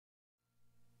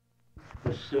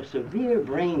with severe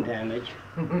brain damage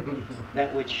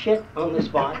that would shit on the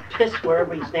spot, piss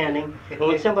wherever he's standing, and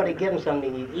when somebody gave him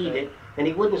something, he'd eat it, and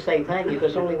he wouldn't say thank you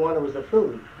because all he wanted was the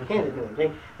food. Handed to him.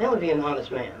 See? That would be an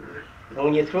honest man. And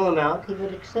when you threw him out, he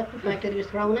would accept the fact that he was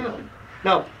thrown out.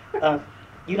 Now,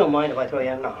 you don't mind if I throw you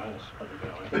out?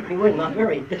 No, he would not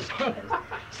very dishonest.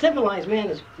 Civilized man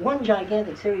is one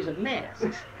gigantic series of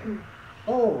masks.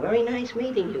 Oh, very nice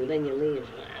meeting you. Then you leave.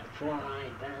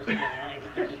 Four-eyed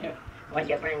bastard. What'd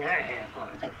you bring her here for?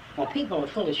 Well, people are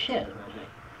full of shit.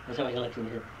 And somebody looks at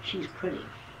me and says, she's pretty.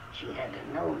 She had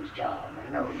a nose job.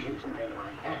 Her nose used to be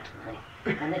like that.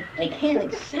 And they can't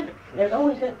accept it. They're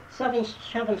always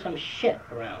shoving some shit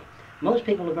around. Most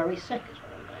people are very sick, is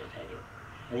what I'm trying to tell you.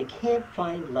 And they can't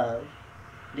find love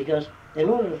because in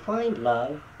order to find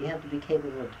love, you have to be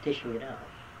capable of dishing it out.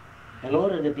 In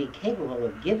order to be capable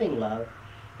of giving love,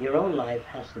 your own life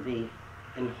has to be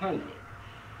in harmony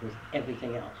with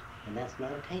everything else. And that's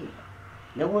not attainable.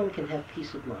 No one can have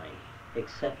peace of mind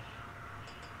except,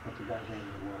 what's the guy's name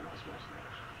in the world?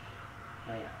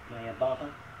 Oh yeah, Maya Baba?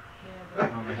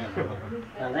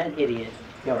 Now that idiot,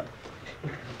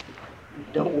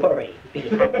 don't worry.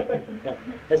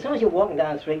 As soon as you're walking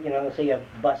down the street, see a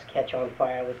bus catch on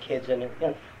fire with kids in it,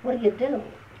 what do you do?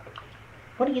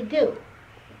 What do you do?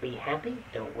 Be happy?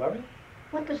 Don't worry?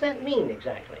 What does that mean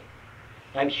exactly?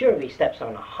 I'm sure if he steps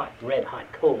on a red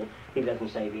hot coal, he doesn't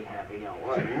say be happy, don't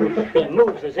worry. He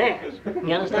moves his ass.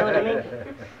 You understand what I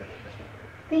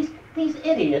mean? These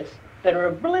idiots that are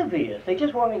oblivious, they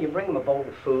just want you bring them a bowl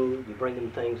of food, you bring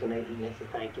them things and they eat and they say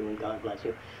thank you and God bless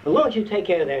you. As long as you take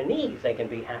care of their needs, they can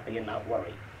be happy and not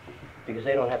worry. Because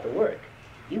they don't have to work.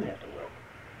 You have to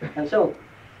work. And so,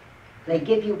 they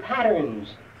give you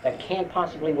patterns that can't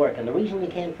possibly work. And the reason you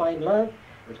can't find love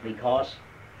is because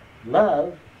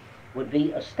love would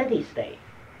be a steady state.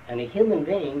 And a human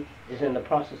being is in the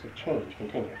process of change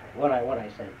continuously. What I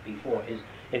said before is,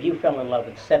 if you fell in love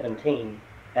at 17,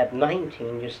 at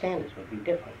 19 your standards would be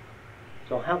different.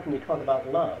 So how can you talk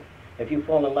about love? If you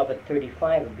fall in love at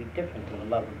 35, it would be different from the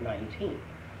love of 19.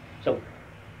 So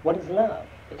what is love?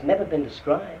 It's never been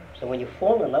described. So when you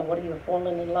fall in love, what are you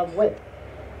falling in love with?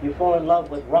 You fall in love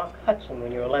with Rock Hudson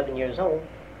when you're 11 years old,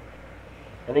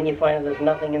 and then you find out there's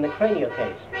nothing in the cranial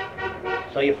case.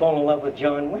 So you fall in love with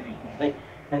John Wayne,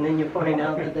 and then you find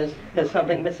out that there's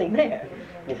something missing there.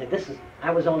 You say,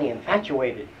 I was only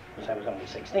infatuated because I was only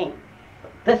 16.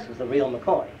 But this is the real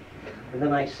McCoy. And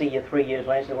then I see you 3 years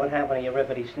later, I say, what happened to your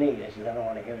rickety Sneed? I said, I don't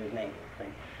want to hear his name.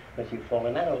 But you've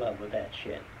fallen out of love with that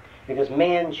shit. Because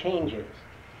man changes.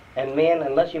 And man,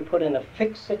 unless you put in a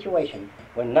fixed situation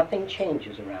where nothing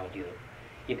changes around you,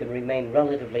 you can remain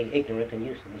relatively ignorant and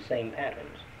used to the same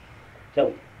patterns.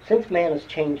 So, since man is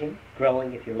changing,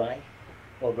 growing if you like,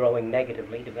 or growing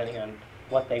negatively, depending on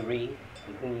what they read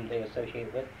and whom they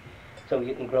associate with, so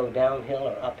you can grow downhill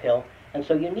or uphill, and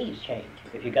so your needs change,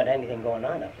 if you've got anything going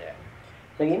on up there.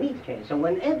 So your needs change. So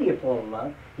whenever you fall in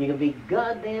love, you can be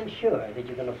goddamn sure that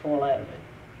you're going to fall out of it.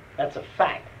 That's a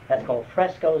fact. That's called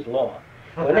Fresco's law.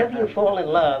 Whenever you fall in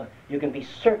love, you can be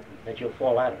certain that you'll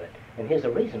fall out of it. And here's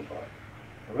the reason for it.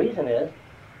 The reason is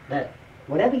that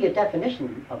whatever your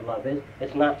definition of love is,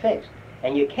 it's not fixed.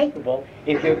 And you're capable,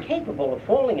 if you're capable of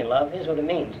falling in love, here's what it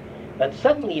means. That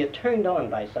suddenly you're turned on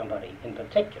by somebody in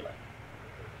particular.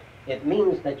 It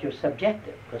means that you're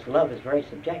subjective, because love is very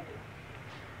subjective.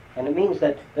 And it means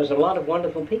that there's a lot of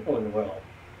wonderful people in the world.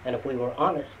 And if we were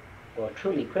honest, or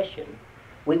truly Christian,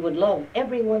 we would love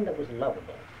everyone that was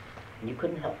lovable. And you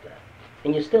couldn't help that.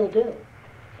 And you still do.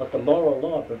 But the moral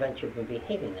law prevents you from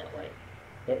behaving that way.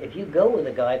 If you go with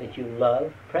a guy that you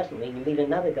love, presently, and you meet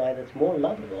another guy that's more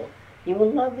lovable, you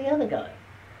will love the other guy.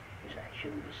 You say, I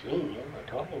shouldn't be seeing him or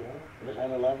talking to him because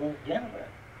I'm in love with Jennifer.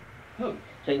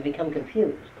 So you become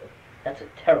confused. That's a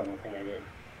terrible thing I did.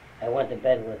 I went to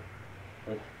bed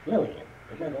with Lillian.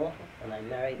 Isn't that awful? And I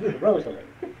married Rosalie.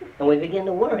 And we begin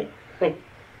to worry.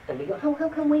 And we go, how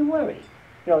can we worry?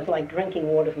 It's like drinking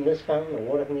water from this fountain or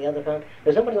water from the other fountain.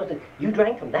 There's somebody who says, you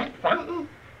drank from that fountain?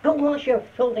 Go wash your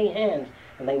filthy hands.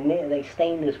 And they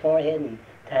stained his forehead and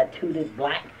tattooed it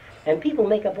black. And people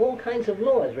make up all kinds of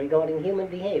laws regarding human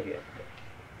behavior.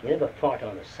 You never fart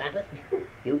on the Sabbath.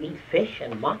 You eat fish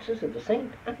and matzahs at the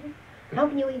same time. How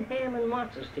can you eat ham and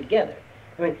matzahs together?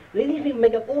 I mean, these people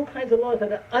make up all kinds of laws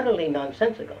that are utterly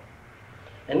nonsensical.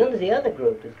 And then there's the other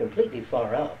group that's completely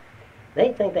far out.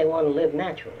 They think they want to live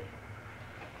naturally.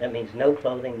 That means no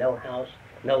clothing, no house,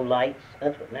 no lights.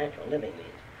 That's what natural living means.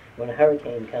 When a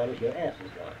hurricane comes, your ass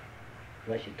is gone,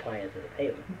 unless you tie it to the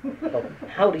pavement. So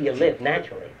how do you live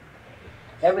naturally?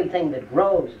 Everything that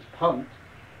grows is pumped.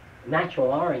 Natural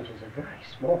oranges are very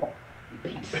small,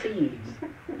 big seeds.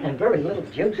 and very little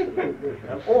juice in them.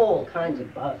 And all kinds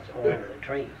of bugs all over the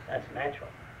trees. That's natural.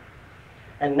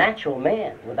 And natural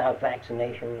man, without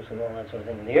vaccinations and all that sort of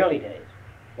thing, in the early days,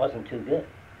 wasn't too good.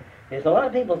 Because a lot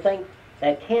of people think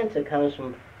that cancer comes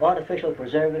from artificial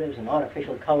preservatives and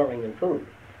artificial coloring in food.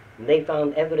 And they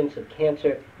found evidence of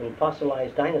cancer in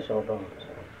fossilized dinosaur bones.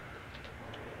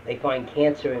 They find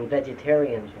cancer in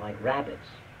vegetarians like rabbits,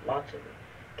 lots of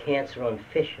it. Cancer on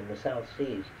fish in the South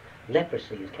Seas.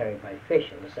 Leprosy is carried by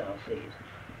fish in the South Seas.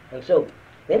 And so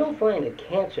they don't find that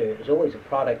cancer is always a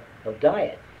product of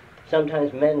diet.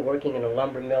 Sometimes men working in a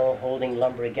lumber mill, holding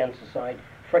lumber against the side,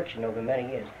 friction over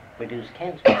many years, produce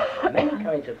cancer. Many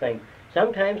kinds of things.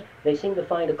 Sometimes they seem to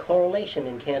find a correlation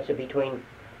in cancer between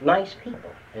nice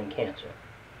people and cancer,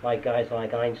 like guys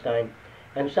like Einstein.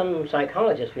 And some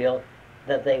psychologists feel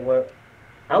that they were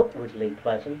outwardly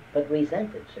pleasant, but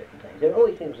resented certain things. There are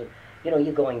always people who say, you know,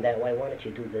 you're going that way, why don't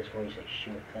you do this for me? You say,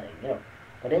 sure thing, you know.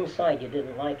 But inside you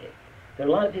didn't like it. There are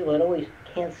a lot of people that always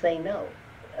can't say no.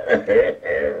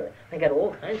 They got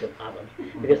all kinds of problems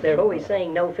because they're always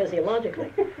saying no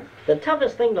physiologically. The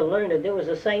toughest thing to learn to do is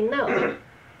to say no.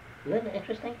 Isn't that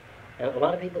interesting? And a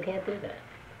lot of people can't do that.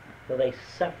 So they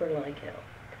suffer like hell.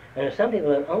 And there's some people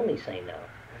that only say no.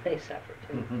 They suffer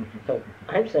too. So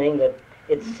I'm saying that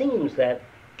it seems that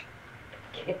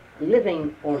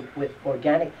living with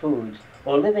organic foods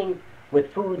or living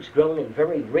with foods grown in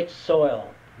very rich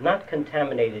soil, not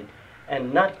contaminated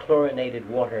and not chlorinated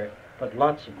water, but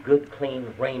lots of good,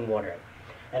 clean rainwater.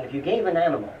 And if you gave an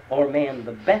animal or man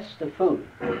the best of food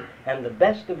and the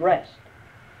best of rest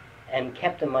and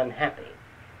kept him unhappy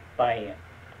by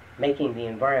making the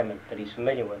environment that he's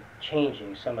familiar with,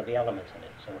 changing some of the elements in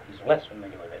it so he's less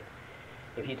familiar with it.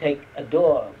 If you take a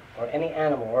dog or any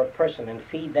animal or a person and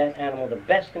feed that animal the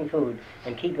best in food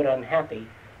and keep it unhappy,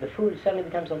 the food suddenly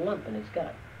becomes a lump in its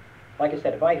gut. Like I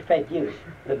said, if I fed you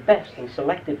the best in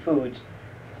selected foods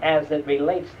as it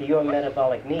relates to your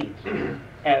metabolic needs,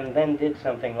 and then did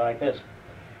something like this,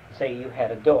 say you had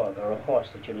a dog or a horse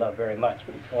that you love very much,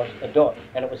 or a dog,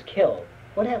 and it was killed,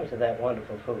 what happens to that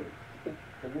wonderful food?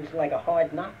 It's like a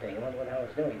hard knot there. You wonder what the hell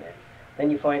it's doing there. Then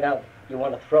you find out you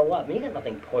want to throw up. You got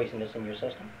nothing poisonous in your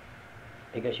system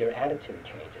because your attitude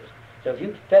changes. So if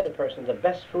you fed a person the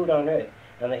best food on earth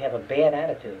and they have a bad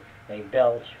attitude, they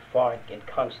belch, fart, get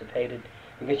constipated,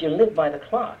 because you live by the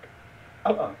clock.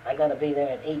 I got to be there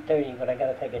at 8:30, but I got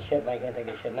to take a shit, and I can't take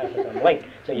a shit now because I'm late.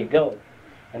 So you go.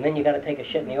 And then you got to take a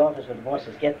shit in the office where the boss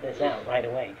says, get this out right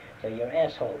away. So your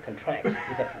asshole contracts.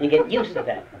 You get used to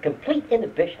that. Complete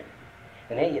inhibition.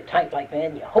 And then you type like that,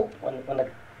 and you hope when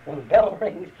the bell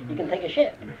rings, you can take a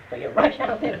shit. So you rush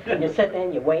out there, and you sit there,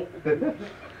 and you wait.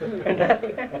 And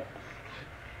nothing happens.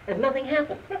 And nothing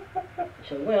happens.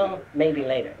 So, well, maybe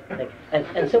later.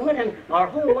 And so what happens? Our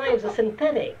whole lives are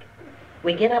synthetic.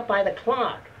 We get up by the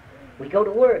clock. We go to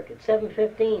work at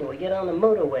 7:15. We get on the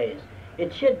motorways.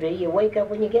 It should be you wake up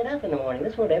when you get up in the morning.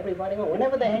 That's what everybody wants.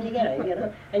 Whenever the hell you get up, you get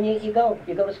up, and you go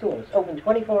to school. It's open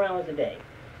 24 hours a day.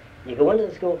 You go into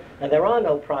the school, and there are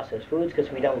no processed foods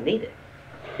because we don't need it.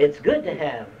 It's good to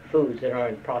have foods that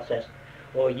aren't processed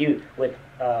or used with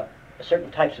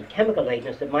certain types of chemical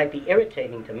agents that might be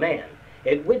irritating to man.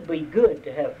 It would be good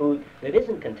to have food that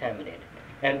isn't contaminated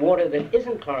and water that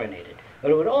isn't chlorinated. But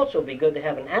it would also be good to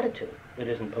have an attitude that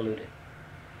isn't polluted,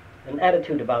 an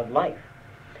attitude about life,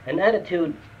 an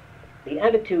attitude, the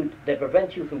attitude that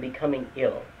prevents you from becoming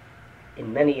ill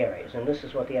in many areas. And this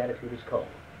is what the attitude is called.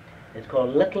 It's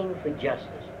called looking for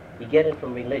justice. You get it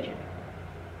from religion.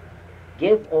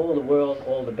 Give all the world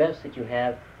all the best that you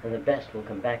have, and the best will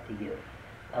come back to you.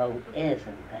 Oh,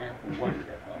 isn't that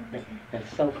wonderful?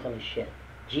 That's so full of shit.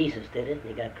 Jesus did it, and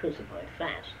he got crucified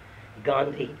fast.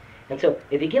 Gandhi. And so,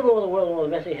 if you give all the world all the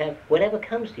best you have, whatever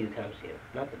comes to you,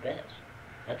 not the best.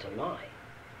 That's a lie.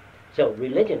 So,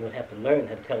 religion would have to learn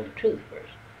how to tell the truth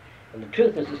first. And the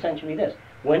truth is essentially this.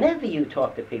 Whenever you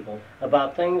talk to people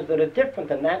about things that are different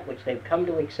than that which they've come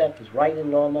to accept as right and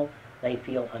normal, they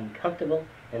feel uncomfortable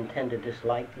and tend to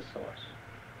dislike the source.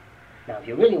 Now, if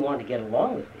you really want to get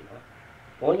along with people,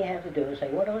 all you have to do is say,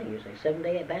 what are you? Say,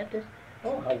 Seventh-day Baptist?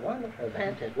 Oh, how wonderful,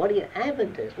 Baptist. What are you,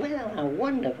 Adventist? Well, how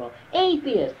wonderful.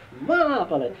 Atheist,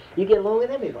 marvelous. You get along with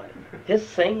everybody.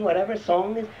 Just sing whatever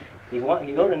song is. You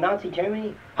go to Nazi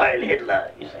Germany, Heil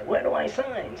Hitler. You say, where do I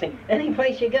sign? See, any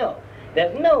place you go.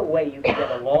 There's no way you can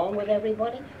get along with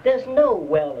everybody. There's no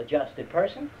well-adjusted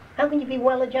person. How can you be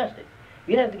well-adjusted?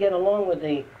 You'd have to get along with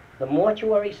the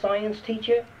mortuary science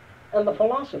teacher and the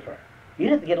philosopher.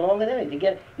 You'd have to get along with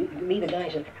everybody. You meet a guy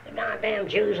and say, the goddamn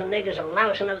Jews and niggers are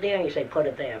lousing up there. And you say, put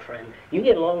it there, friend. You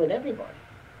get along with everybody.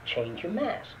 Change your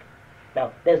mask.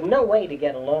 Now, there's no way to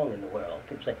get along in the world.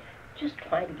 People say, Just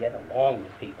try to get along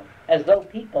with people, as though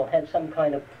people had some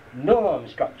kind of norm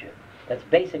structure that's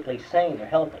basically sane or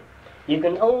healthy. You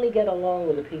can only get along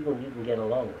with the people you can get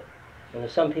along with. And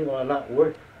there's some people are not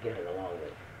worth getting along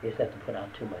with. You just have to put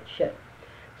out too much shit.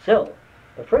 So,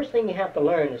 the first thing you have to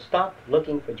learn is stop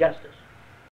looking for justice.